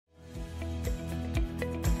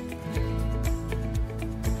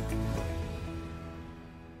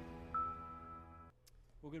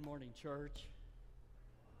morning, church.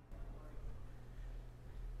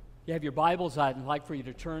 If you have your Bibles, I'd like for you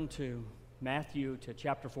to turn to Matthew to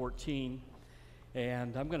chapter 14.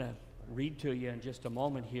 And I'm going to read to you in just a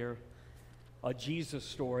moment here a Jesus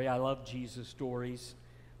story. I love Jesus stories.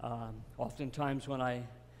 Oftentimes when I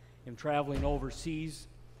am traveling overseas,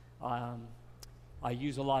 I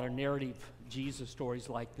use a lot of narrative Jesus stories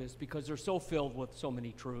like this because they're so filled with so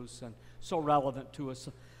many truths and so relevant to us.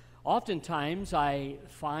 Oftentimes, I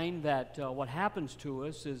find that what happens to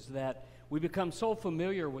us is that we become so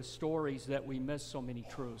familiar with stories that we miss so many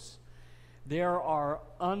truths. There are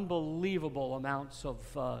unbelievable amounts of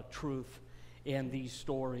truth in these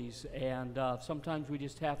stories, and sometimes we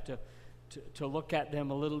just have to look at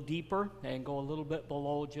them a little deeper and go a little bit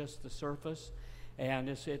below just the surface. And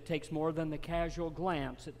it takes more than the casual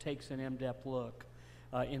glance. It takes an in-depth look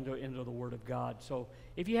into the Word of God. So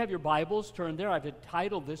if you have your Bibles, turn there. I've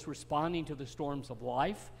entitled this Responding to the Storms of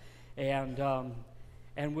Life, and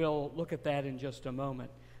we'll look at that in just a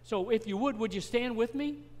moment. So if you would you stand with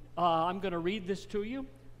me? I'm going to read this to you.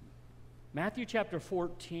 Matthew chapter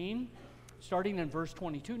 14, starting in verse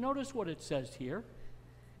 22. Notice what it says here.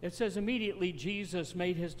 It says, immediately Jesus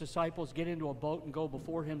made his disciples get into a boat and go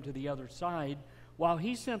before him to the other side, while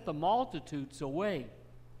he sent the multitudes away.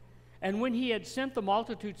 And when he had sent the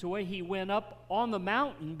multitudes away, he went up on the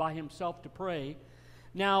mountain by himself to pray.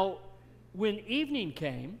 Now, when evening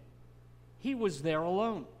came, he was there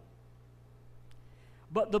alone.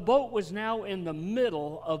 But the boat was now in the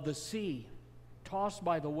middle of the sea, tossed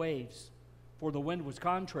by the waves, for the wind was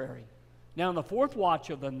contrary. Now, in the fourth watch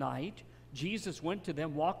of the night, Jesus went to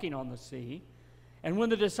them walking on the sea. And when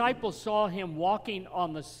the disciples saw him walking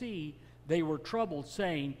on the sea, they were troubled,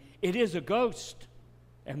 saying, "It is a ghost."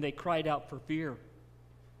 And they cried out for fear.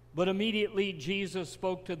 But immediately Jesus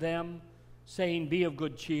spoke to them, saying, "Be of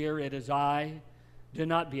good cheer, it is I. Do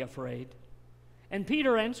not be afraid." And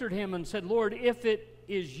Peter answered him and said, "Lord, if it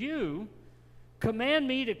is you, command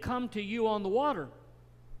me to come to you on the water."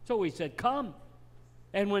 So he said, "Come."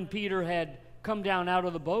 And when Peter had come down out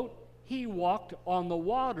of the boat, he walked on the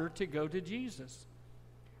water to go to Jesus.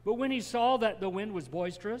 But when he saw that the wind was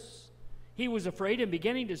boisterous, he was afraid, and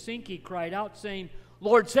beginning to sink, he cried out, saying,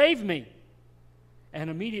 "Lord, save me." And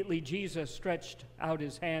immediately Jesus stretched out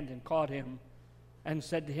his hand and caught him and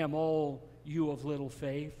said to him, "Oh, you of little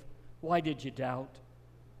faith, why did you doubt?"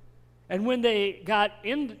 And when they got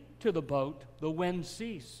into the boat, the wind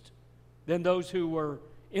ceased. Then those who were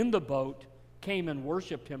in the boat came and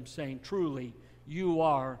worshiped him, saying, "Truly, you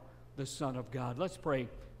are the Son of God." Let's pray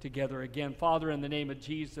together again. Father, in the name of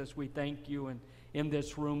Jesus, we thank you. And in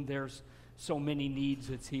this room, there's so many needs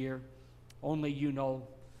that's here. Only you know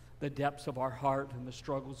the depths of our heart and the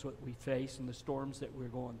struggles that we face and the storms that we're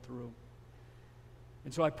going through.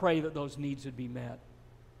 And so I pray that those needs would be met.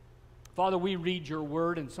 Father, we read your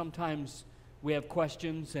word, and sometimes we have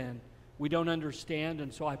questions and we don't understand,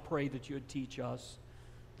 and so I pray that you would teach us.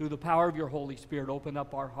 Through the power of your Holy Spirit, open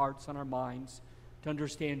up our hearts and our minds to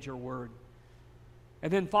understand your word.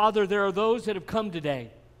 And then, Father, there are those that have come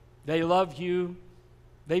today. They love you.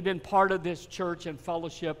 They've been part of this church and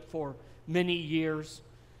fellowship for many years.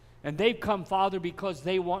 And they've come, Father, because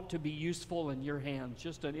they want to be useful in your hands,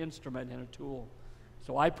 just an instrument and a tool.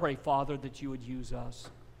 So I pray, Father, that you would use us.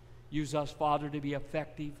 Use us, Father, to be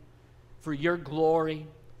effective for your glory,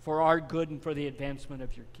 for our good, and for the advancement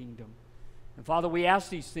of your kingdom. And Father, we ask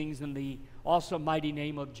these things in the awesome, mighty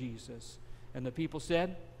name of Jesus. And the people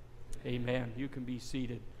said, amen. You can be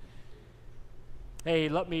seated. Hey,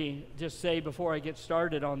 let me just say before I get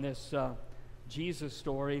started on this Jesus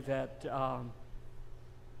story that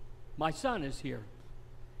my son is here.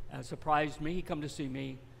 Surprised me. He come to see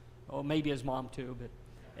me. Oh, maybe his mom too.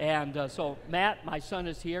 So Matt, my son,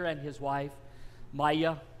 is here, and his wife,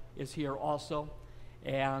 Maya, is here also.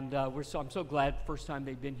 And I'm so glad first time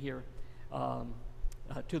they've been here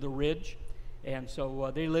to the Ridge. And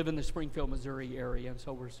so they live in the Springfield, Missouri area, and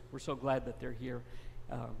so we're so glad that they're here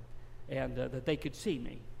and that they could see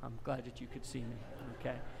me. I'm glad that you could see me.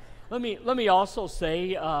 Okay. Let me also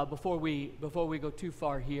say before we go too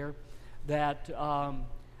far here that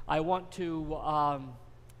I want to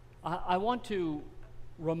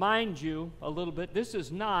remind you a little bit. This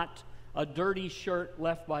is not a dirty shirt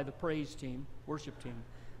left by the praise team, worship team.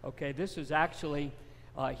 Okay, this is actually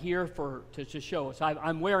here to show us.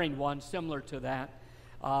 I'm wearing one similar to that,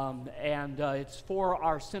 and it's for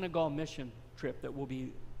our Senegal mission trip that will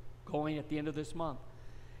be going at the end of this month.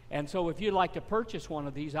 And so if you'd like to purchase one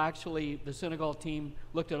of these, actually the Senegal team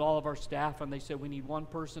looked at all of our staff and they said, we need one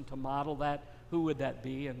person to model that. Who would that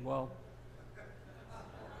be? And well,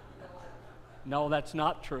 no, that's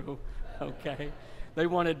not true. Okay. They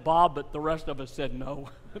wanted Bob, but the rest of us said no.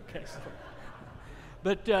 Okay. So.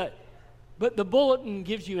 But the bulletin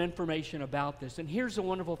gives you information about this. And here's the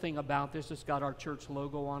wonderful thing about this. It's got our church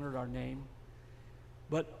logo on it, our name.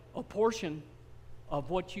 But a portion of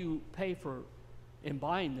what you pay for in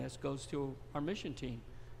buying this goes to our mission team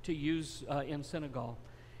to use in Senegal.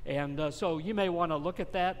 And so you may want to look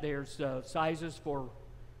at that. There's sizes for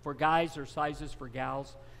guys or sizes for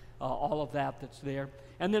gals, all of that's there.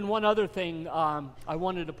 And then one other thing I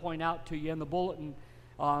wanted to point out to you in the bulletin,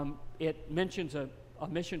 it mentions a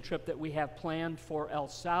mission trip that we have planned for El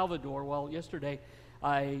Salvador. Well, yesterday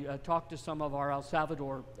I talked to some of our El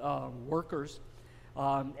Salvador workers,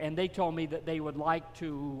 and they told me that they would like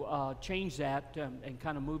to change that and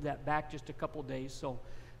kind of move that back just a couple days.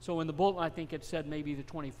 So in the bulletin, I think it said maybe the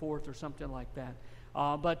 24th or something like that.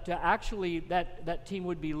 But actually, that team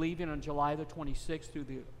would be leaving on July the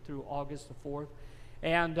 26th through August the 4th.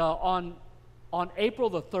 And on April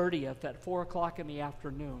the 30th at 4 o'clock in the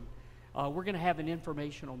afternoon, we're going to have an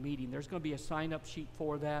informational meeting. There's going to be a sign-up sheet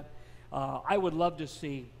for that. I would love to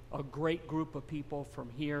see a great group of people from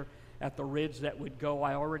here at the Ridge that would go.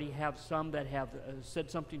 I already have some that have said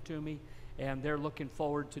something to me, and they're looking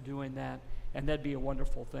forward to doing that, and that'd be a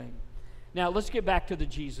wonderful thing. Now, let's get back to the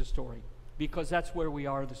Jesus story, because that's where we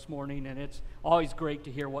are this morning, and it's always great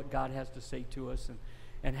to hear what God has to say to us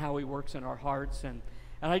and how He works in our hearts. And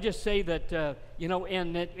I just say that,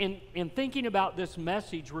 in thinking about this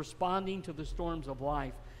message, responding to the storms of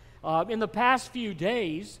life, in the past few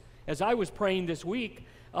days, as I was praying this week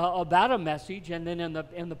about a message, and then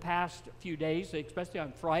in the past few days, especially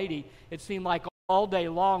on Friday, it seemed like all day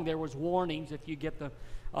long there was warnings, if you get the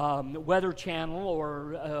Weather Channel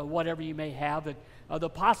or whatever you may have, the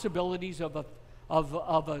possibilities of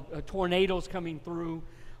a tornadoes coming through,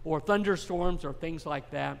 or thunderstorms, or things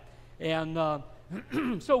like that. And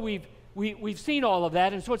so we've seen all of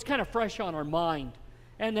that, and so it's kind of fresh on our mind.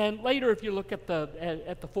 And then later, if you look at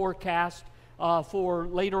the forecast for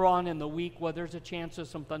later on in the week, well, there's a chance of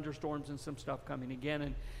some thunderstorms and some stuff coming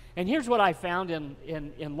again. And here's what I found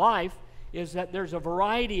in life is that there's a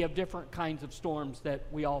variety of different kinds of storms that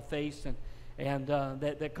we all face and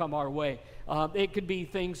that come our way. It could be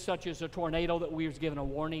things such as a tornado that we was given a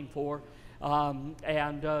warning for,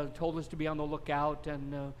 and told us to be on the lookout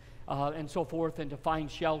and so forth, and to find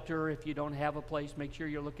shelter. If you don't have a place, make sure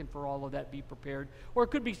you're looking for all of that, be prepared. Or it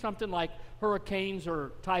could be something like hurricanes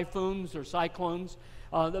or typhoons or cyclones.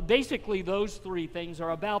 Basically, those three things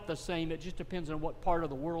are about the same. It just depends on what part of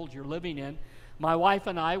the world you're living in. My wife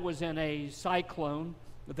and I was in a cyclone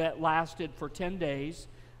that lasted for 10 days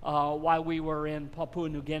while we were in Papua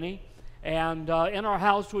New Guinea. And our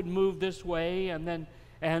house would move this way, and then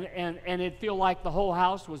and it'd feel like the whole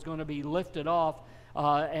house was going to be lifted off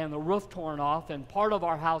and the roof torn off. And part of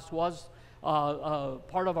our house was,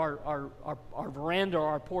 part of our veranda,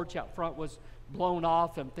 our porch out front was blown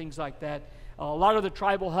off and things like that. A lot of the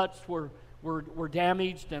tribal huts were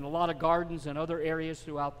damaged, and a lot of gardens and other areas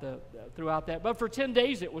throughout that. But for 10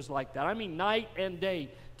 days it was like that. I mean, night and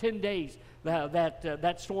day, 10 days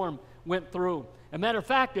that storm went through. As a matter of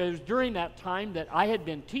fact, it was during that time that I had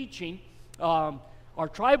been teaching our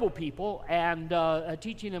tribal people and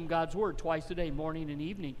teaching them God's Word twice a day, morning and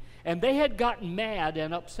evening. And they had gotten mad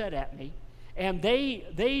and upset at me, and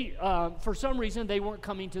they for some reason, they weren't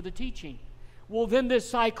coming to the teaching. Well, then this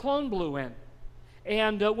cyclone blew in.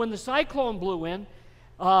 And when the cyclone blew in,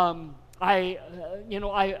 I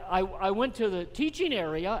went to the teaching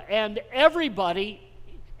area, and everybody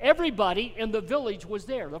in the village was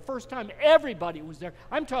there. The first time, everybody was there.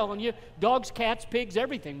 I'm telling you, dogs, cats, pigs,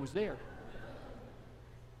 everything was there.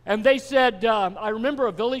 And they said, I remember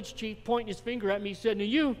a village chief pointing his finger at me. He said, "Now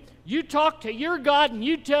you talk to your God and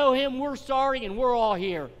you tell him we're sorry and we're all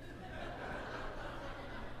here."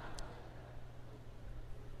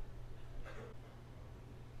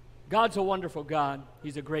 God's a wonderful God.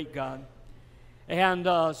 He's a great God. And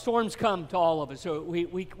storms come to all of us, so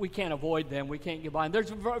we can't avoid them. We can't get by. And there's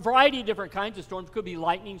a variety of different kinds of storms. Could be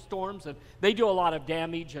lightning storms, and they do a lot of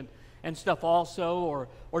damage and stuff also,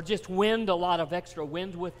 or just wind, a lot of extra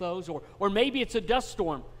wind with those, or maybe it's a dust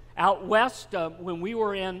storm. Out west, when we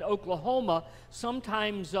were in Oklahoma,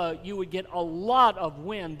 sometimes you would get a lot of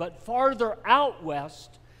wind, but farther out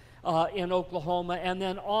west, in Oklahoma, and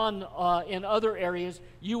then on in other areas,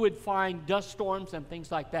 you would find dust storms and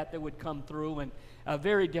things like that would come through, and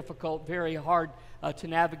very difficult, very hard to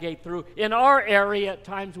navigate through. In our area, at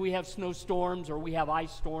times we have snowstorms or we have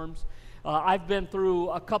ice storms. I've been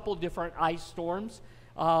through a couple different ice storms.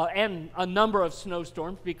 and a number of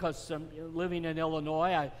snowstorms because living in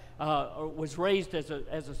Illinois, I was raised as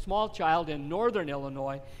a small child in northern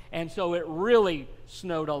Illinois, and so it really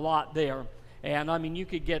snowed a lot there. And I mean, you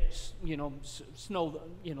could get snow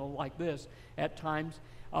like this at times.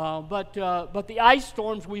 But the ice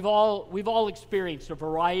storms we've all experienced a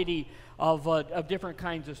variety of different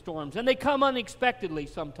kinds of storms, and they come unexpectedly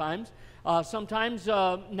sometimes. Sometimes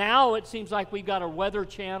now it seems like we've got a weather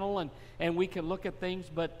channel and we can look at things,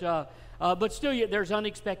 but still there's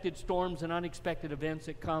unexpected storms and unexpected events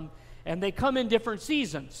that come, and they come in different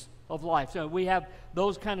seasons of life. So we have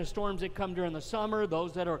those kind of storms that come during the summer,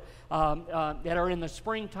 those that are in the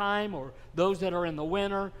springtime, or those that are in the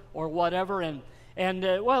winter, or whatever. And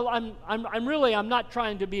well, I'm not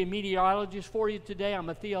trying to be a meteorologist for you today. I'm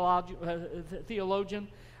a theologian,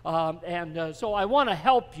 and so I want to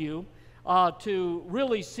help you to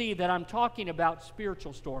really see that I'm talking about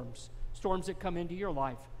spiritual storms that come into your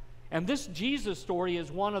life. And this Jesus story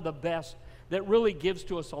is one of the best that really gives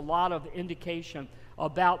to us a lot of indication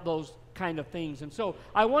about those kind of things. And so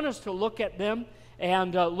I want us to look at them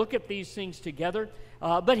and look at these things together.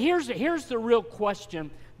 But here's the real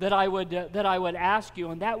question that I would ask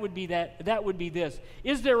you, and that would be this: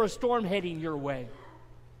 is there a storm heading your way?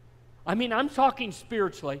 I mean, I'm talking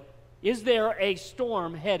spiritually. Is there a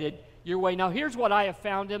storm headed your way? Now, here's what I have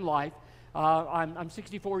found in life. I'm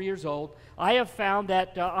 64 years old. I have found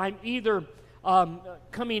that I'm either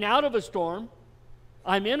coming out of a storm,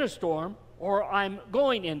 I'm in a storm, or I'm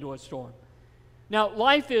going into a storm. Now,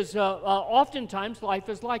 life is, oftentimes life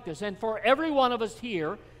is like this. And for every one of us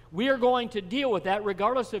here, we are going to deal with that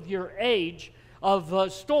regardless of your age,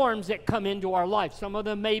 of storms that come into our life. Some of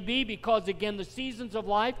them may be because, again, the seasons of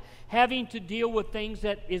life, having to deal with things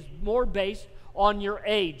that is more based on your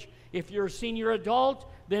age. If you're a senior adult,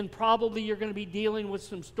 then probably you're going to be dealing with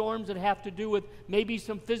some storms that have to do with maybe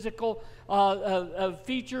some physical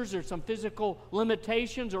features or some physical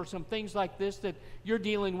limitations or some things like this that you're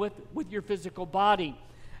dealing with your physical body.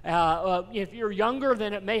 If you're younger,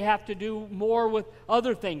 then it may have to do more with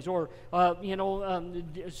other things, or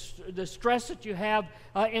the stress that you have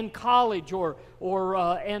in college, or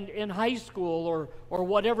and in high school, or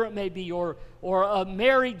whatever it may be, or a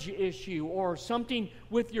marriage issue, or something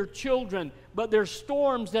with your children. But there's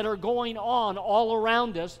storms that are going on all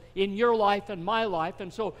around us in your life and my life,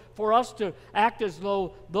 and so for us to act as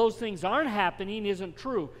though those things aren't happening isn't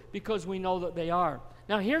true, because we know that they are.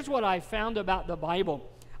 Now, here's what I found about the Bible.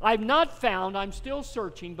 I'm still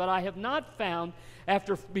searching, but I have not found,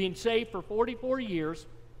 after being saved for 44 years,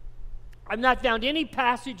 I've not found any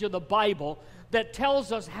passage of the Bible that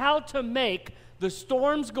tells us how to make the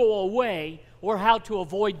storms go away or how to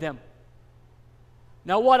avoid them.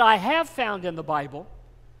 Now, what I have found in the Bible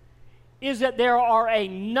is that there are a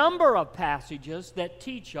number of passages that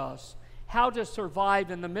teach us how to survive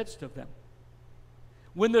in the midst of them.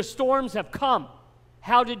 When the storms have come,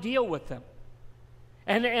 how to deal with them.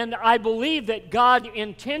 And I believe that God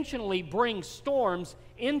intentionally brings storms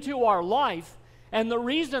into our life, and the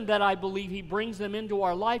reason that I believe He brings them into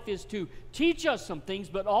our life is to teach us some things,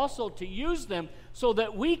 but also to use them so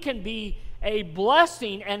that we can be a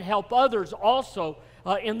blessing and help others also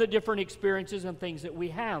in the different experiences and things that we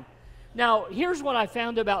have. Now, here's what I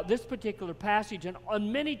found about this particular passage, and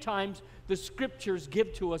many times the Scriptures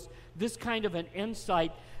give to us this kind of an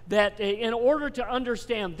insight that in order to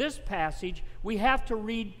understand this passage, we have to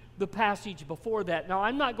read the passage before that. Now,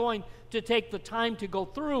 I'm not going to take the time to go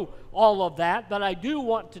through all of that, but I do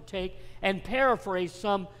want to take and paraphrase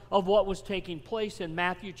some of what was taking place in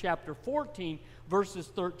Matthew chapter 14, verses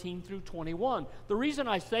 13 through 21. The reason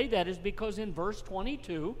I say that is because in verse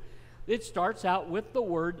 22, it starts out with the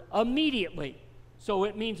word immediately. So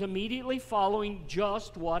it means immediately following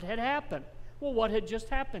just what had happened. Well, what had just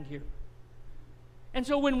happened here? And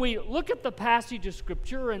so when we look at the passage of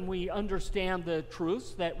Scripture and we understand the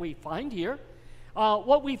truths that we find here,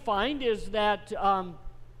 what we find is that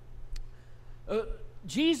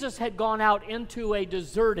Jesus had gone out into a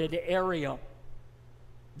deserted area,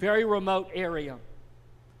 very remote area.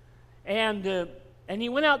 And He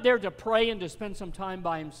went out there to pray and to spend some time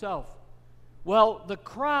by Himself. Well, the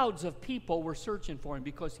crowds of people were searching for Him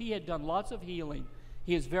because He had done lots of healing.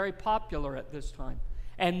 He is very popular at this time.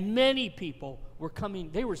 And many people were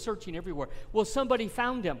coming, they were searching everywhere. Well, somebody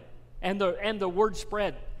found Him, and the word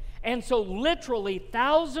spread. And so literally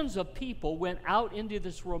thousands of people went out into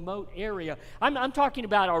this remote area. I'm talking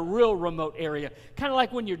about a real remote area, kind of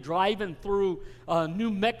like when you're driving through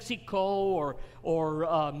New Mexico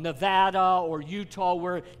or Nevada or Utah,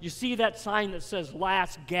 where you see that sign that says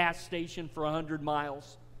last gas station for 100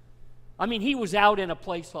 miles. I mean, he was out in a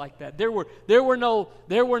place like that. There were no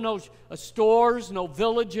stores, no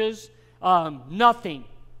villages, nothing.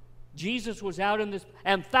 Jesus was out in this,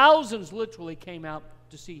 and thousands literally came out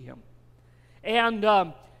to see him. And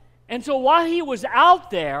so while he was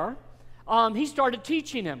out there, he started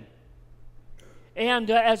teaching him.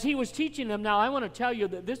 And as he was teaching them, now I want to tell you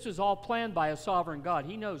that this is all planned by a sovereign God.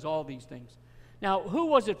 He knows all these things. Now, who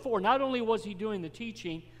was it for? Not only was he doing the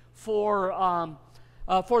teaching for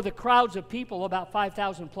the crowds of people, about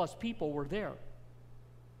 5,000 plus people were there.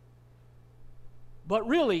 But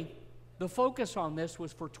really, the focus on this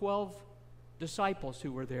was for 12 disciples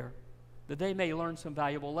who were there, that they may learn some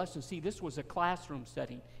valuable lessons. See, this was a classroom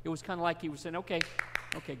setting. It was kind of like he was saying, okay,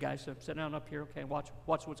 guys, sit down up here. Okay, watch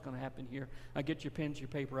what's going to happen here. Get your pens, your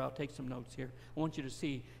paper out, take some notes here. I want you to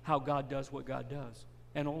see how God does what God does,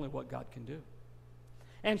 and only what God can do.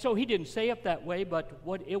 And so he didn't say it that way, but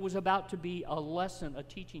it was about to be a lesson, a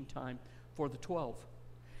teaching time for the 12.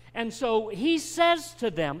 And so he says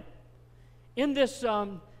to them, in this,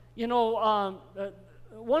 one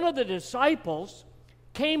of the disciples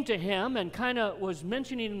came to him and kind of was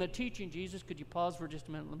mentioning in the teaching, Jesus, could you pause for just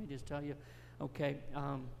a minute? Let me just tell you. Okay,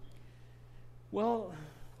 well,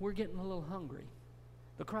 we're getting a little hungry.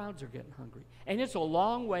 The crowds are getting hungry. And it's a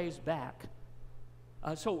long ways back.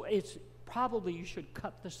 So it's probably you should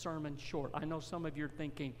cut the sermon short. I know some of you are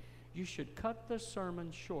thinking, you should cut the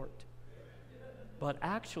sermon short. But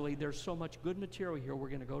actually, there's so much good material here, we're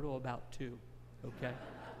going to go to about 2. Okay?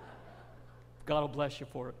 God will bless you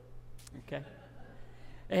for it. Okay?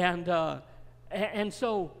 And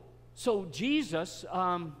so Jesus,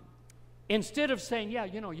 instead of saying, yeah,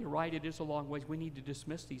 you're right, it is a long ways, we need to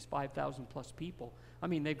dismiss these 5,000 plus people. I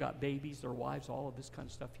mean, they've got babies, their wives, all of this kind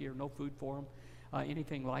of stuff here, no food for them,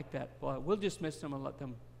 anything like that. We'll dismiss them and let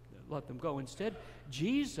them go. Instead,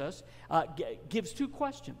 Jesus gives 2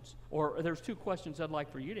 questions, or there's 2 questions I'd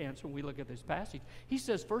like for you to answer when we look at this passage. He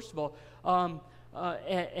says, first of all,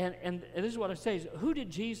 and this is what I say, is who did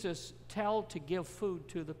Jesus tell to give food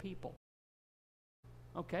to the people?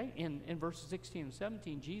 Okay, in verses 16 and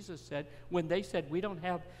 17, Jesus said, when they said, we don't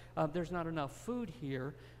have, there's not enough food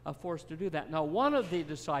here for us to do that. Now, one of the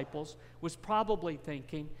disciples was probably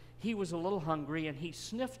thinking he was a little hungry, and he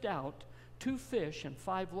sniffed out 2 fish and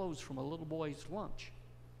 5 loaves from a little boy's lunch.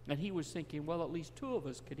 And he was thinking, well, at least 2 of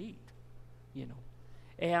us could eat,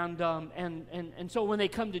 And so when they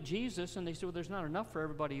come to Jesus and they say, well, there's not enough for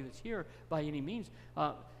everybody that's here by any means,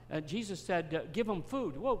 Jesus said, give them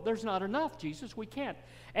food. Well, there's not enough, Jesus. We can't.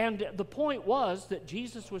 And the point was that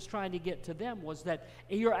Jesus was trying to get to them was that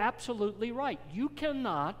you're absolutely right. You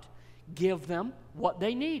cannot give them what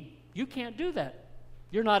they need. You can't do that.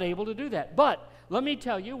 You're not able to do that. But let me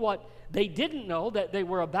tell you what they didn't know that they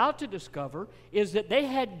were about to discover is that they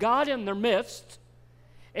had God in their midst,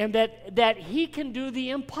 and that He can do the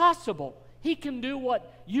impossible. He can do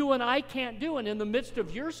what you and I can't do. And in the midst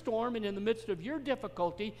of your storm and in the midst of your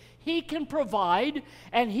difficulty, He can provide,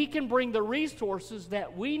 and He can bring the resources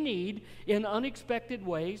that we need in unexpected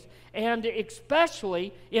ways, and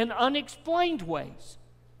especially in unexplained ways.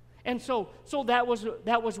 And so that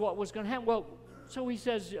was what was going to happen. Well, so He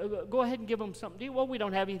says, go ahead and give them something to eat. Well, we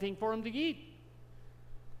don't have anything for them to eat.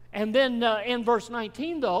 And then in verse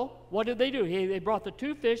 19, though, what did they do? They brought the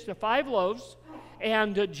 2 fish, the 5 loaves,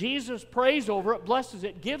 and Jesus prays over it, blesses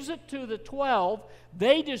it, gives it to the 12.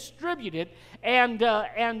 They distribute it,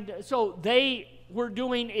 and so they were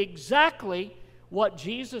doing exactly what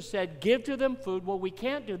Jesus said, give to them food. Well, we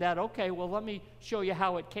can't do that. Okay, well, let me show you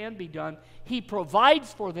how it can be done. He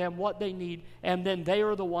provides for them what they need, and then they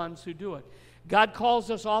are the ones who do it. God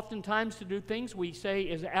calls us oftentimes to do things we say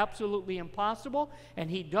is absolutely impossible, and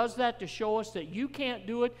He does that to show us that you can't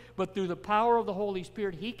do it, but through the power of the Holy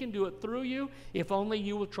Spirit, He can do it through you if only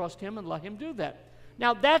you will trust Him and let Him do that.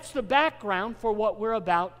 Now, that's the background for what we're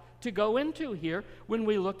about to go into here when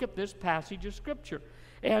we look at this passage of Scripture.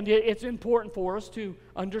 And it's important for us to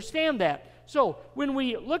understand that. So, when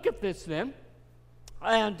we look at this then,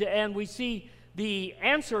 and we see the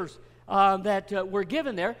answers that were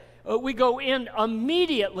given there, we go in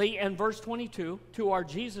immediately in verse 22 to our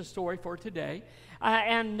Jesus story for today.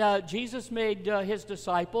 And Jesus made His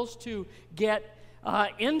disciples to get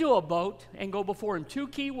into a boat and go before Him. 2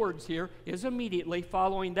 key words here is immediately,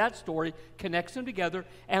 following that story, connects them together,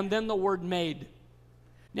 and then the word made.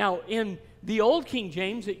 Now, in the Old King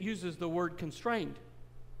James, it uses the word constrained.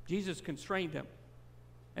 Jesus constrained them.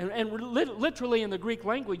 And literally in the Greek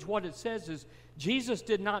language, what it says is, Jesus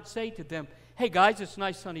did not say to them, hey guys, it's a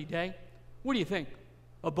nice sunny day. What do you think?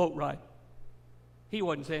 A boat ride. He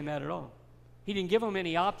wasn't saying that at all. He didn't give them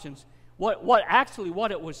any options.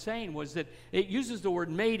 What it was saying was that it uses the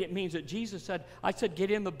word made. It means that Jesus said, I said,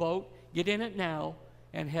 get in the boat, get in it now,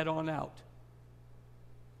 and head on out.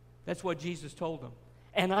 That's what Jesus told them.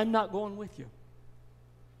 And I'm not going with you.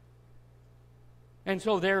 And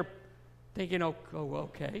so they're thinking, oh,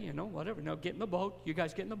 okay, whatever. No, get in the boat. You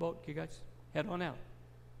guys get in the boat. You guys head on out.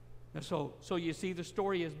 And so you see the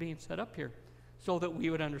story is being set up here so that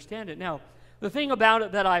we would understand it. Now, the thing about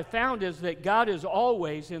it that I found is that God is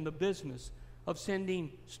always in the business of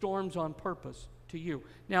sending storms on purpose to you.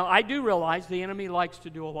 Now, I do realize the enemy likes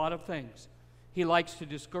to do a lot of things. He likes to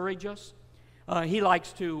discourage us. He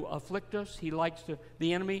likes to afflict us. He likes to,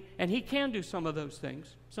 the enemy, and he can do some of those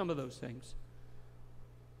things.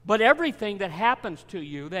 But everything that happens to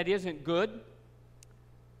you that isn't good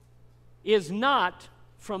is not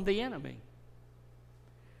from the enemy.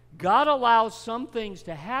 God allows some things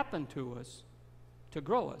to happen to us to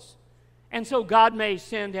grow us. And so God may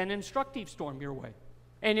send an instructive storm your way.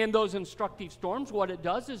 And in those instructive storms, what it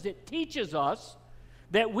does is it teaches us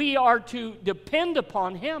that we are to depend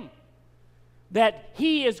upon Him. That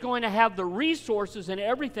He is going to have the resources and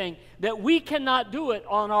everything, that we cannot do it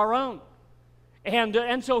on our own.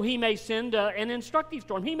 And so He may send an instructive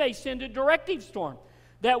storm. He may send a directive storm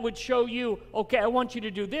that would show you, okay, I want you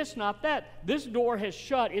to do this, not that. This door has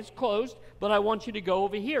shut, it's closed, but I want you to go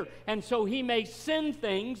over here. And so He may send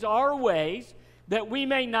things our ways that we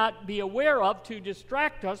may not be aware of to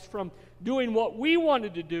distract us from doing what we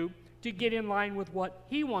wanted to do to get in line with what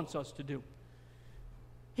He wants us to do.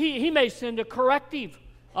 He may send a corrective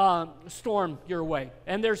storm your way.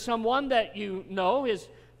 And there's someone that his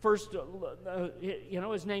first,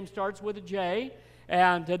 his name starts with a J,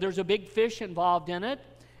 and there's a big fish involved in it.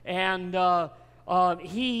 And God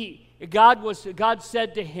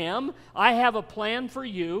said to him, I have a plan for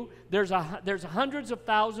you. There's hundreds of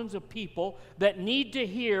thousands of people that need to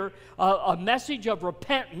hear a message of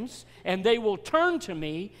repentance, and they will turn to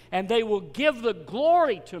me, and they will give the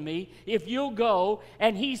glory to me if you'll go.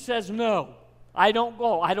 And he says, no, I don't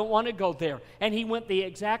go. I don't want to go there. And he went the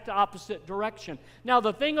exact opposite direction. Now,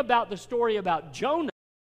 the thing about the story about Jonah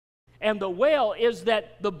and the whale is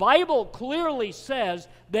that the Bible clearly says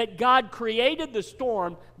that God created the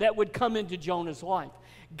storm that would come into Jonah's life.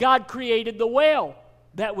 God created the whale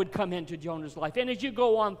that would come into Jonah's life. And as you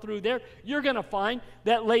go on through there, you're going to find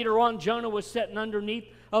that later on Jonah was sitting underneath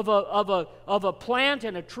of a plant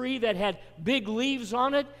and a tree that had big leaves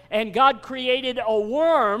on it, and God created a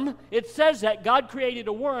worm. It says that God created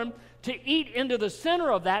a worm to eat into the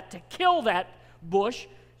center of that, to kill that bush.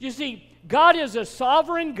 You see, God is a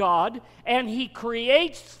sovereign God, and He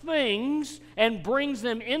creates things and brings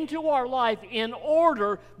them into our life in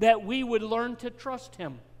order that we would learn to trust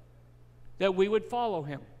Him, that we would follow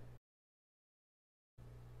Him.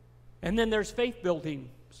 And then there's faith-building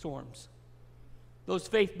storms. Those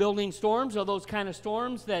faith-building storms are those kind of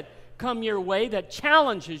storms that come your way that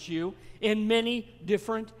challenges you in many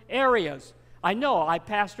different areas. I know I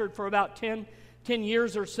pastored for about 10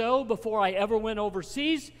 years or so before I ever went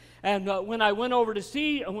overseas. And when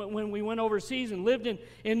we went overseas and lived in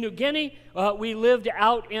New Guinea, we lived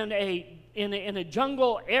out in a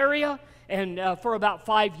jungle area, and for about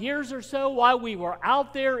 5 years or so, while we were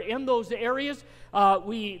out there in those areas,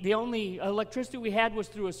 the only electricity we had was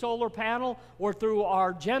through a solar panel or through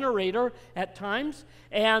our generator at times,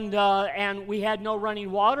 and we had no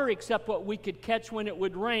running water except what we could catch when it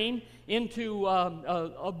would rain into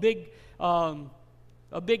a big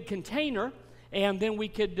container. And then we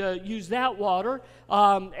could use that water.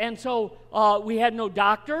 And so we had no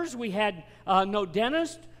doctors. We had no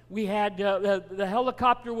dentist. We had the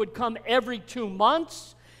helicopter would come every 2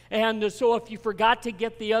 months. And so if you forgot to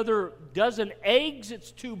get the other dozen eggs,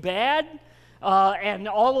 it's too bad. And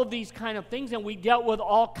all of these kind of things. And we dealt with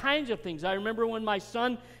all kinds of things. I remember when my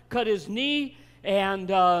son cut his knee, and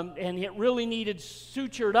it really needed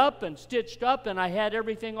sutured up and stitched up, and I had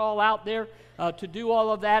everything all out there to do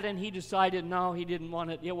all of that, and he decided, no, he didn't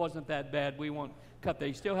want it. It wasn't that bad. We won't cut that.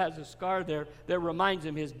 He still has a scar there that reminds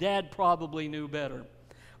him his dad probably knew better.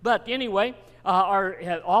 But anyway,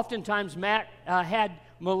 oftentimes Matt had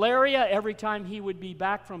malaria every time he would be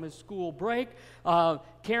back from his school break.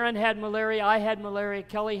 Karen had malaria, I had malaria,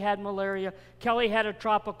 Kelly had malaria. Kelly had a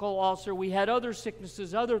tropical ulcer. We had other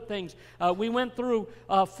sicknesses, other things. We went through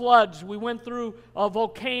floods. We went through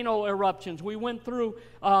volcano eruptions. We went through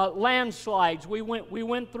landslides. We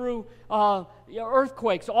went through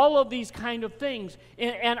earthquakes, all of these kind of things.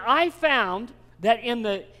 And I found that in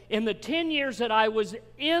the 10 years that I was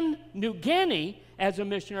in New Guinea as a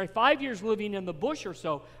missionary, 5 years living in the bush or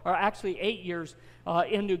so, or actually 8 years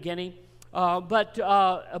in New Guinea,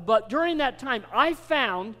 but during that time, I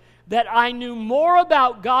found that I knew more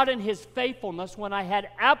about God and His faithfulness when I had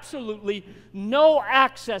absolutely no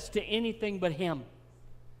access to anything but Him.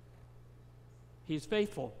 He's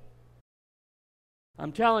faithful.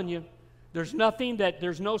 I'm telling you, there's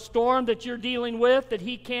no storm that you're dealing with that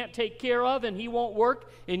He can't take care of, and He won't work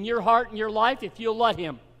in your heart and your life if you'll let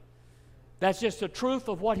Him. That's just the truth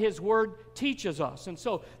of what His Word teaches us. And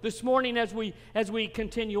so this morning, as we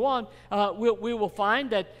continue on, we will find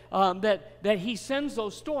that He sends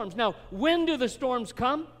those storms. Now, when do the storms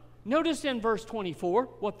come? Notice in verse 24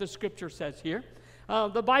 what the Scripture says here.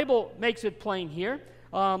 The Bible makes it plain here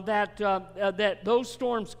that those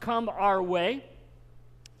storms come our way.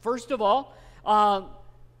 First of all,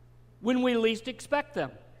 when we least expect them.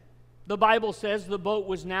 The Bible says the boat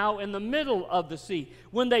was now in the middle of the sea.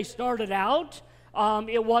 When they started out,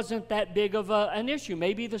 it wasn't that big of an issue.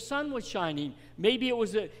 Maybe the sun was shining. Maybe it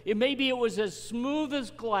was as smooth as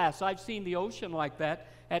glass. I've seen the ocean like that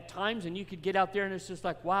at times, and you could get out there and it's just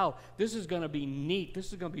like, wow, this is going to be neat.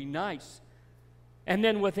 This is going to be nice. And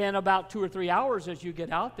then within about 2 or 3 hours as you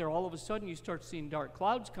get out there, all of a sudden you start seeing dark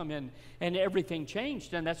clouds come in and everything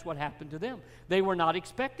changed, and that's what happened to them. They were not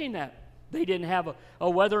expecting that. They didn't have a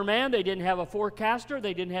weatherman. They didn't have a forecaster.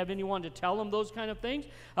 They didn't have anyone to tell them those kind of things.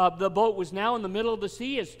 The boat was now in the middle of the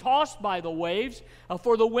sea, is tossed by the waves,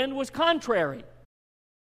 for the wind was contrary.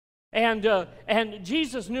 And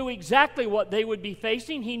Jesus knew exactly what they would be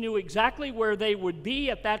facing. He knew exactly where they would be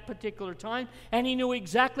at that particular time, and He knew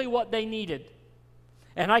exactly what they needed.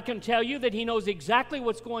 And I can tell you that He knows exactly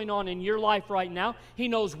what's going on in your life right now. He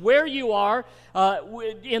knows where you are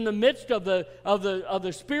in the midst of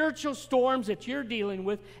the spiritual storms that you're dealing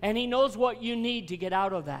with, and He knows what you need to get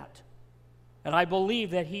out of that. And I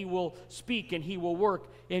believe that He will speak and He will work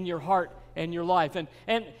in your heart and your life.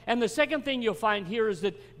 And the second thing you'll find here is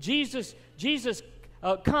that Jesus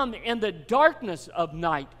come in the darkness of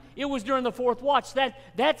night. It was during the fourth watch.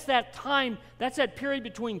 That's that time, that's that period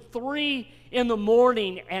between 3 in the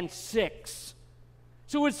morning and 6.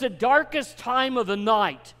 So it's the darkest time of the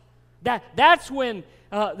night. That's when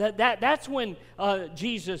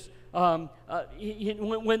Jesus,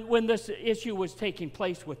 when this issue was taking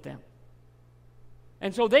place with them.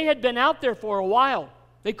 And so they had been out there for a while.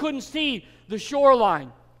 They couldn't see the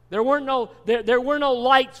shoreline. There were no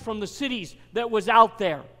lights from the cities that was out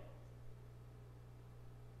there.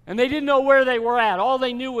 And they didn't know where they were at. All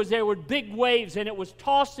they knew was there were big waves, and it was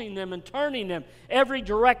tossing them and turning them every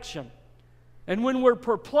direction. And when we're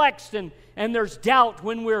perplexed and there's doubt,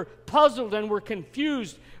 when we're puzzled and we're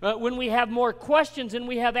confused, when we have more questions than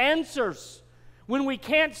we have answers, when we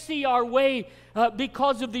can't see our way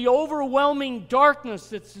because of the overwhelming darkness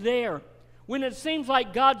that's there, when it seems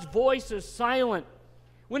like God's voice is silent,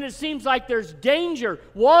 when it seems like there's danger,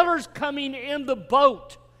 water's coming in the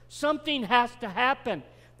boat, something has to happen.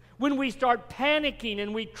 When we start panicking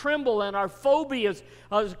and we tremble and our phobias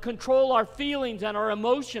control our feelings and our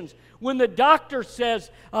emotions. When the doctor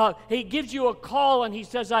says, he gives you a call and he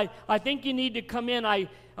says, I think you need to come in.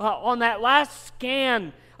 On that last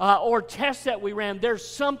scan or test that we ran, there's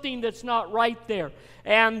something that's not right there.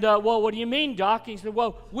 And, well, what do you mean, doc? He said,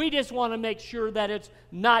 well, we just want to make sure that it's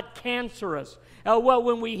not cancerous. Well,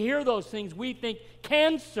 when we hear those things, we think,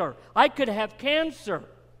 cancer. I could have cancer.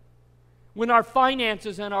 When our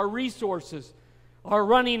finances and our resources are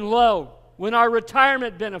running low, when our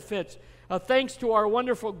retirement benefits, thanks to our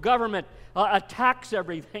wonderful government, attacks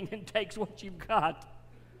everything and takes what you've got.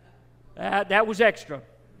 That was extra.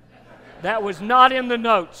 That was not in the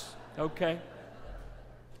notes, okay?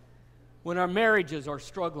 When our marriages are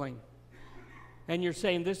struggling and you're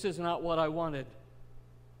saying, this is not what I wanted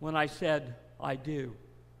when I said I do.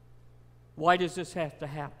 Why does this have to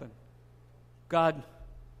happen? God,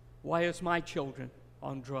 why is my children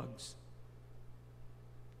on drugs?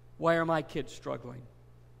 Why are my kids struggling?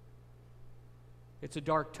 It's a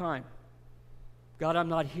dark time. God, I'm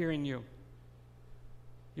not hearing you.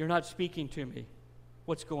 You're not speaking to me.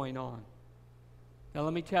 What's going on? Now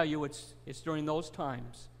let me tell you, it's during those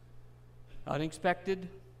times, unexpected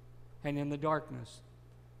and in the darkness,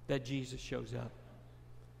 that Jesus shows up.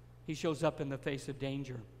 He shows up in the face of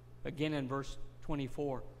danger. Again in verse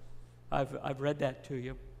 24. I've read that to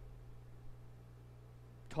you.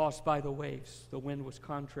 Tossed by the waves, the wind was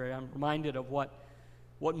contrary. I'm reminded of what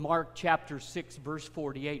Mark chapter 6, verse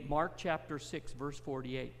 48. Mark chapter 6, verse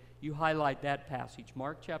 48. You highlight that passage.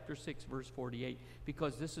 Mark chapter 6, verse 48,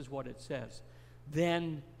 because this is what it says.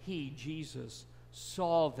 Then He, Jesus,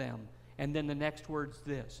 saw them. And then the next word's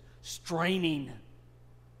this, straining.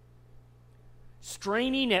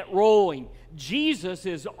 Straining at rolling. Jesus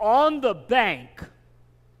is on the bank,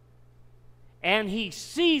 and He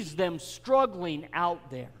sees them struggling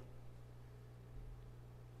out there.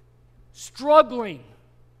 struggling,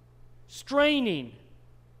 straining.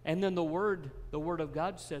 And then the Word of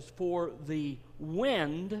God says, for the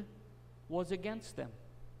wind was against them.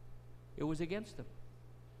 It was against them.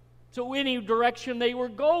 So any direction they were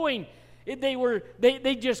going,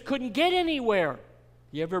 they just couldn't get anywhere.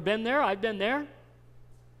 You ever been there? I've been there.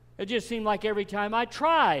 It just seemed like every time I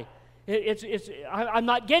try, I'm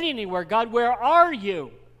not getting anywhere. God, where are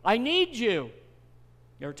you? I need you.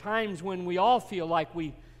 There are times when we all feel like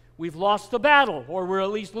we've lost the battle, or we're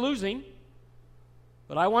at least losing.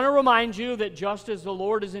 But I want to remind you that just as the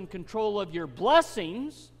Lord is in control of your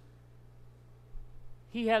blessings,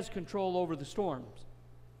 He has control over the storms.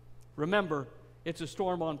 Remember, it's a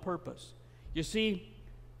storm on purpose. You see,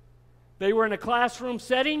 they were in a classroom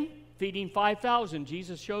setting, feeding 5,000.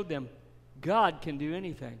 Jesus showed them God can do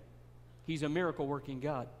anything. He's a miracle-working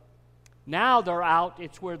God. Now they're out.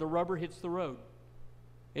 It's where the rubber hits the road.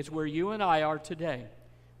 It's where you and I are today.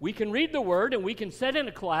 We can read the Word and we can sit in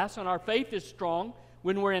a class, and our faith is strong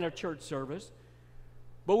when we're in a church service.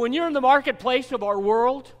 But when you're in the marketplace of our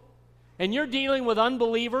world and you're dealing with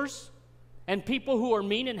unbelievers and people who are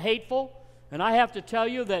mean and hateful, and I have to tell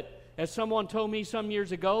you that, as someone told me some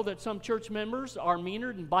years ago, that some church members are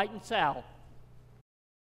meaner than biting Sal.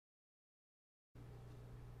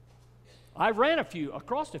 I've ran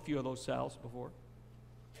across a few of those Sals before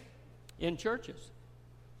in churches.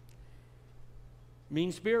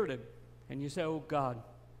 Mean-spirited. And you say, oh God,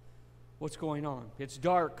 what's going on? It's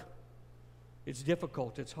dark. It's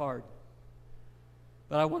difficult. It's hard.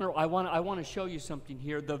 But I want to show you something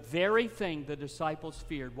here. The very thing the disciples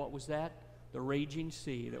feared, what was that? The raging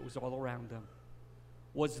sea that was all around them,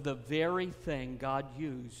 was the very thing God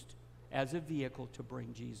used as a vehicle to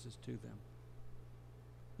bring Jesus to them.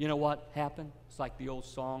 You know what happened? It's like the old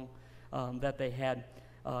song that they had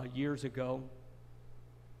years ago.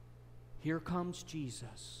 Here comes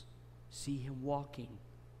Jesus. See Him walking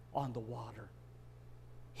on the water.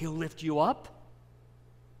 He'll lift you up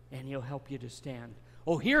and He'll help you to stand.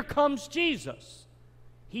 Oh, here comes Jesus.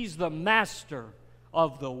 He's the master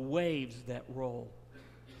of the waves that roll.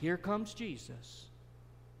 Here comes Jesus.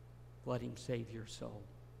 Let Him save your soul.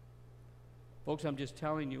 Folks, I'm just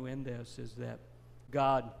telling you in this is that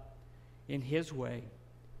God, in His way,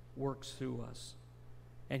 works through us.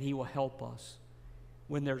 And He will help us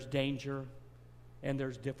when there's danger and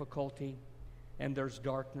there's difficulty and there's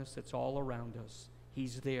darkness that's all around us.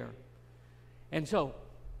 He's there. And so,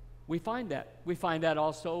 we find that. We find that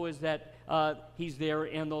also is that He's there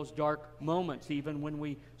in those dark moments, even when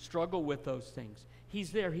we struggle with those things.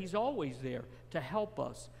 He's there. He's always there to help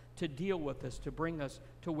us, to deal with us, to bring us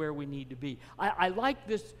to where we need to be. I like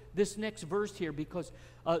this next verse here because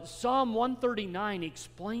Psalm 139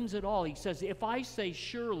 explains it all. He says, if I say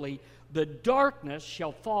surely the darkness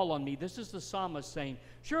shall fall on me. This is the psalmist saying,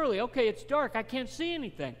 surely, okay, it's dark. I can't see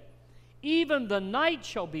anything. Even the night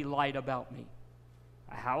shall be light about me.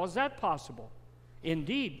 How is that possible?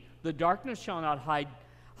 Indeed, the darkness shall not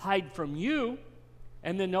hide from you.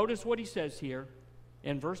 And then notice what he says here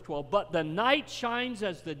in verse 12. But the night shines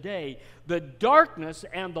as the day. The darkness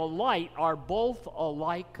and the light are both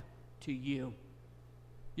alike to you.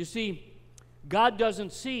 You see, God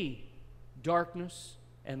doesn't see darkness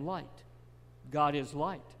and light. God is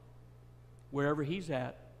light. Wherever He's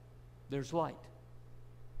at, there's light.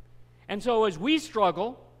 And so as we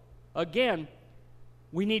struggle, again,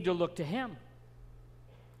 we need to look to Him.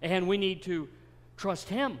 And we need to trust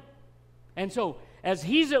Him. And so, as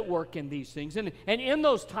He's at work in these things, and in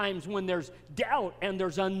those times when there's doubt and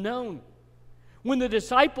there's unknown, when the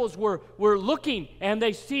disciples were looking and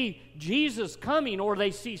they see Jesus coming or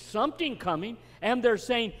they see something coming, and they're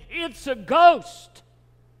saying, it's a ghost.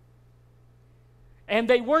 And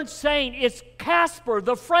they weren't saying, it's Casper,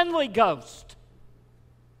 the friendly ghost.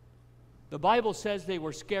 The Bible says they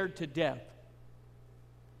were scared to death.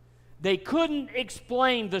 They couldn't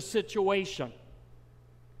explain the situation.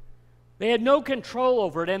 They had no control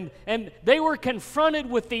over it, and they were confronted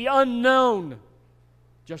with the unknown,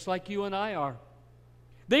 just like you and I are.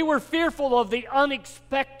 They were fearful of the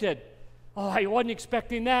unexpected. Oh, I wasn't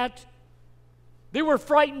expecting that. They were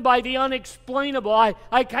frightened by the unexplainable. I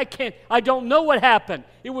can't, I don't know what happened.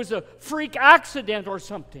 It was a freak accident or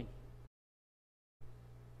something.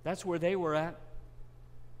 That's where they were at.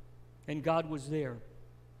 And God was there.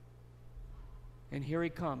 And here He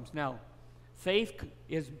comes. Now, faith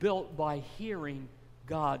is built by hearing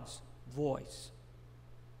God's voice.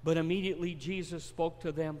 But immediately Jesus spoke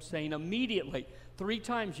to them, saying, immediately. 3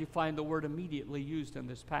 times you find the word immediately used in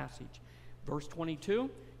this passage. Verse 22,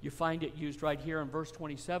 you find it used right here in verse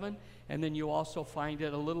 27, and then you also find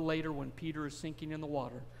it a little later when Peter is sinking in the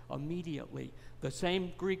water. Immediately. The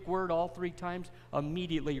same Greek word all three times,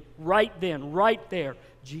 immediately. Right then, right there,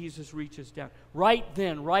 Jesus reaches down. Right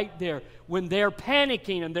then, right there, when they're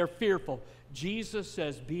panicking and they're fearful, Jesus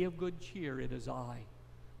says, be of good cheer, it is I.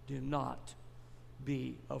 Do not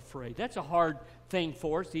be afraid. That's a hard thing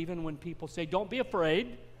for us, even when people say, don't be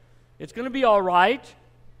afraid. It's going to be all right.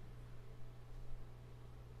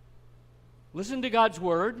 Listen to God's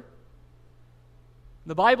word.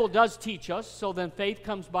 The Bible does teach us, so then faith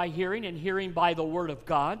comes by hearing, and hearing by the word of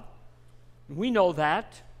God. We know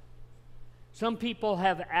that. Some people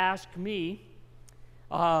have asked me,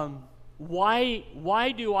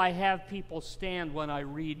 why do I have people stand when I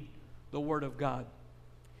read the word of God?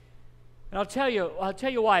 And I'll tell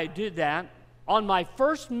you why I did that. On my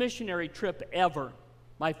first missionary trip ever,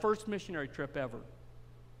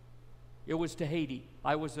 it was to Haiti.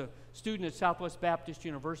 I was a student at Southwest Baptist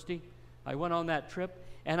University. I went on that trip,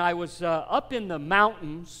 and I was up in the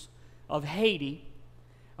mountains of Haiti,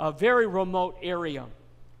 a very remote area.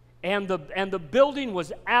 And the building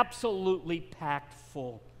was absolutely packed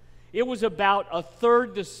full. It was about a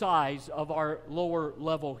third the size of our lower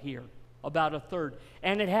level here, about a third.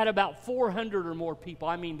 And it had about 400 or more people.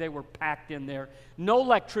 I mean, they were packed in there. No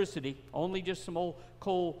electricity, only just some old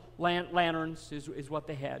coal lanterns is what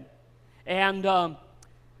they had. And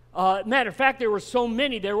matter of fact, there were so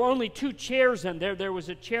many, there were only 2 chairs in there. There was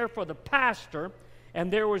a chair for the pastor,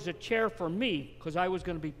 and there was a chair for me, because I was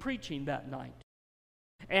going to be preaching that night.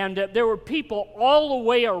 And there were people all the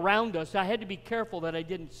way around us. I had to be careful that I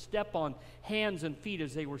didn't step on hands and feet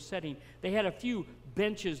as they were sitting. They had a few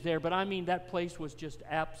benches there, but I mean, that place was just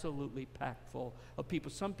absolutely packed full of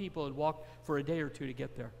people. Some people had walked for a day or two to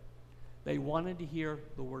get there. They wanted to hear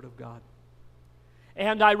the Word of God.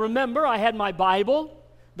 And I remember I had my Bible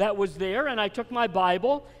that was there, and I took my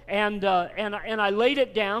Bible and I laid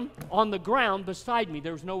it down on the ground beside me.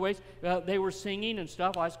 There was no way. They were singing and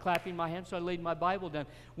stuff. I was clapping my hands, so I laid my Bible down.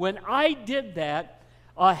 When I did that,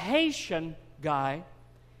 a Haitian guy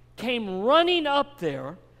came running up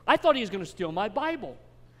there. I thought he was going to steal my Bible,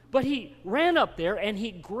 but he ran up there and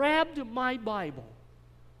he grabbed my Bible,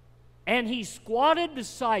 and he squatted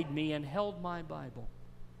beside me and held my Bible.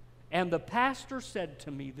 And the pastor said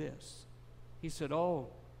to me this. He said, "Oh,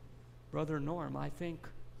 Brother Norm, I think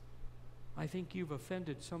you've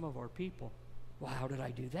offended some of our people." Well, how did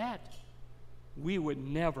I do that? We would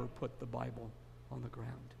never put the Bible on the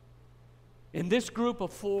ground. In this group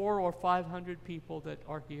of 400 or 500 people that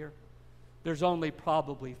are here, there's only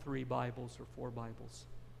probably 3 Bibles or 4 Bibles.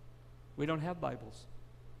 We don't have Bibles.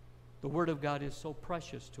 The Word of God is so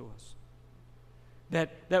precious to us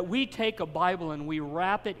that we take a Bible and we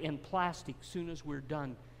wrap it in plastic as soon as we're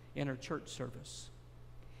done in our church service.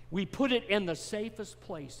 We put it in the safest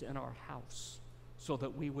place in our house so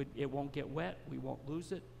that it won't get wet, we won't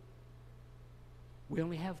lose it. We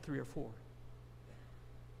only have 3 or 4.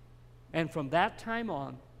 And from that time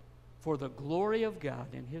on, for the glory of God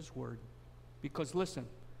and His Word, because listen,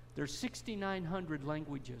 there's 6,900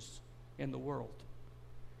 languages in the world,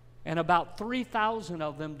 and about 3,000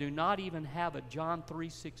 of them do not even have a John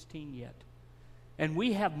 3:16 yet. And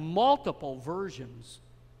we have multiple versions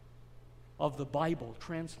of the Bible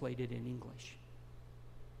translated in English.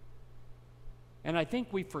 And I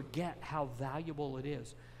think we forget how valuable it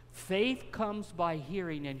is. Faith comes by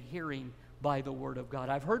hearing, and hearing by the Word of God.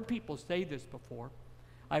 I've heard people say this before.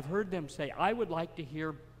 I've heard them say, "I would like to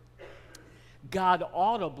hear God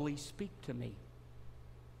audibly speak to me."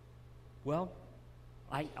 Well,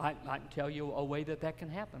 I can tell you a way that can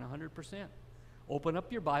happen 100%. Open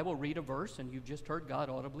up your Bible, read a verse, and you've just heard God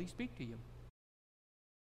audibly speak to you.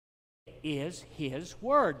 It is His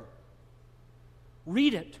Word.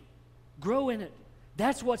 Read it. Grow in it.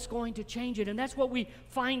 That's what's going to change it. And that's what we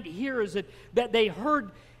find here, is that they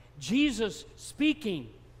heard Jesus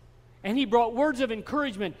speaking, and He brought words of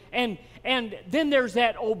encouragement. And then there's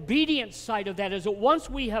that obedience side of that, is that once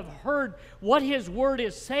we have heard what His Word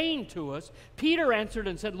is saying to us, Peter answered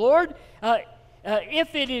and said, "Lord,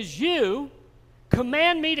 if it is You,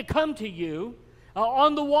 command me to come to You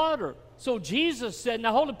on the water." So Jesus said,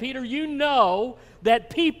 "Now hold it, Peter, you know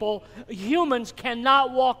that humans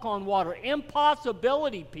cannot walk on water.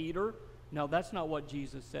 Impossibility, Peter." No, that's not what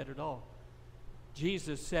Jesus said at all.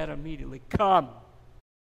 Jesus said immediately, "Come."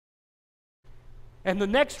 And the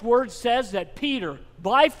next word says that Peter,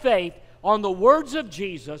 by faith, on the words of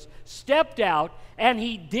Jesus, stepped out, and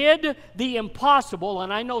he did the impossible.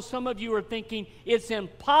 And I know some of you are thinking, it's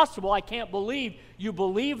impossible. I can't believe you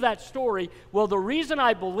believe that story. Well, the reason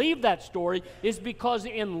I believe that story is because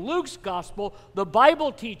in Luke's gospel, the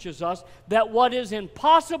Bible teaches us that what is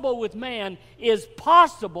impossible with man is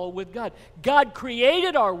possible with God. God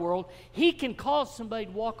created our world. He can cause somebody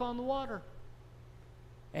to walk on the water.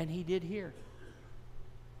 And he did here.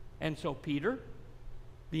 And so Peter,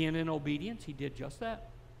 being in obedience, he did just that.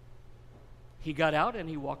 He got out and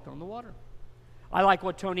he walked on the water. I like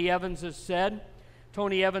what Tony Evans has said.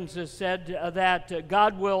 Tony Evans has said that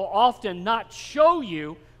God will often not show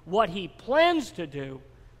you what he plans to do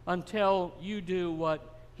until you do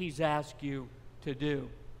what he's asked you to do.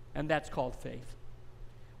 And that's called faith.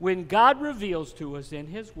 When God reveals to us in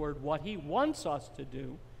his word what he wants us to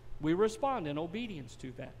do, we respond in obedience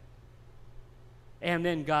to that. And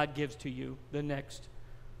then God gives to you the next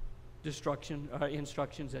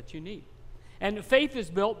instructions that you need. And faith is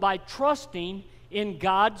built by trusting in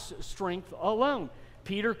God's strength alone.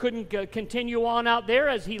 Peter couldn't continue on out there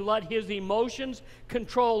as he let his emotions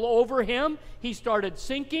control over him. He started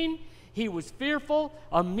sinking. He was fearful.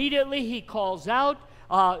 Immediately he calls out,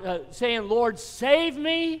 saying, Lord, save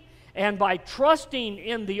me. And by trusting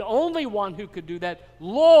in the only one who could do that,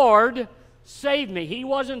 Lord, save me. He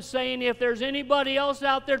wasn't saying, if there's anybody else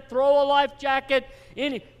out there, throw a life jacket.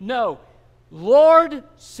 No. Lord,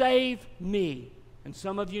 save me. And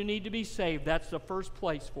some of you need to be saved. That's the first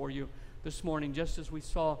place for you this morning, just as we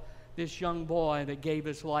saw this young boy that gave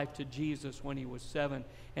his life to Jesus when he was 7,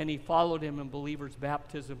 and he followed him in believer's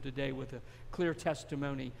baptism today with a clear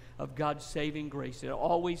testimony of God's saving grace. It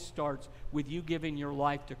always starts with you giving your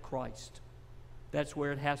life to Christ. That's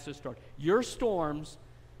where it has to start. Your storms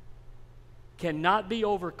cannot be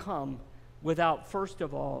overcome without, first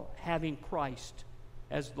of all, having Christ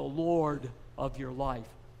as the Lord of your life.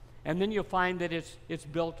 And then you'll find that it's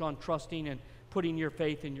built on trusting and putting your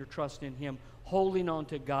faith and your trust in him, holding on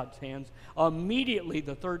to God's hands. Immediately,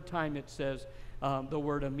 the third time it says the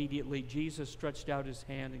word immediately, Jesus stretched out his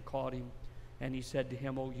hand and caught him, and he said to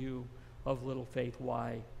him, O you of little faith,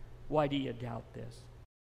 why do you doubt this?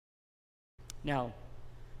 Now,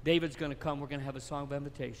 David's going to come. We're going to have a song of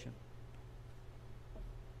invitation.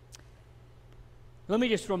 Let me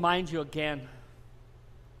just remind you again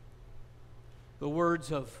the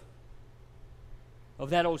words of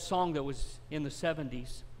that old song that was in the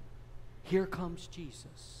 70s. Here comes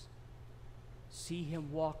Jesus. See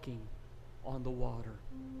him walking on the water.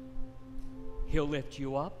 He'll lift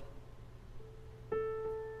you up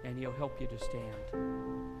and he'll help you to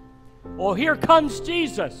stand. Oh, here comes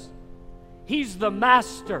Jesus. He's the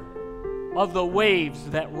master of the waves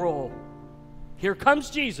that roll. Here comes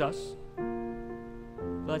Jesus.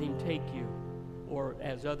 Let him take you, or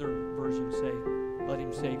as other versions say, let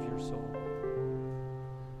him save your soul.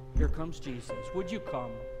 Here comes Jesus. Would you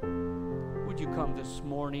come? Would you come this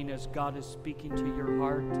morning as God is speaking to your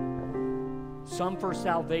heart? Some for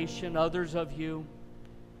salvation, others of you,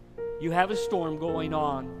 you have a storm going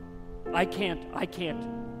on. I can't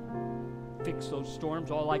fix those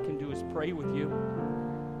storms. All I can do is pray with you.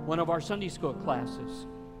 One of our Sunday school classes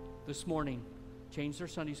this morning changed their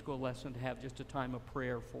Sunday school lesson to have just a time of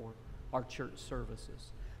prayer for our church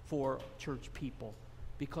services, for church people,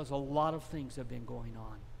 because a lot of things have been going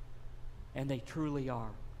on. And they truly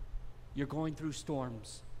are. You're going through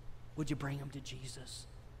storms. Would you bring them to Jesus?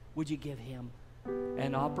 Would you give him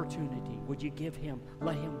an opportunity? Would you give him,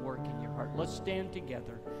 let him work in your heart? Let's stand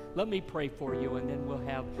together. Let me pray for you, and then we'll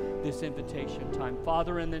have this invitation time.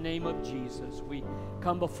 Father, in the name of Jesus, we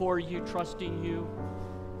come before you, trusting you.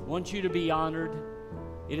 Want you to be honored.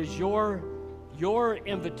 It is your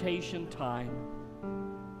invitation time.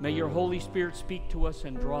 May your Holy Spirit speak to us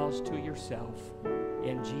and draw us to yourself.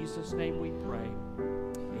 In Jesus' name we pray.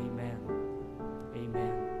 Amen.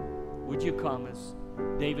 Amen. Would you come as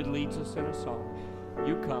David leads us in a song?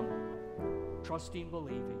 You come, trusting,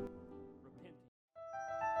 believing.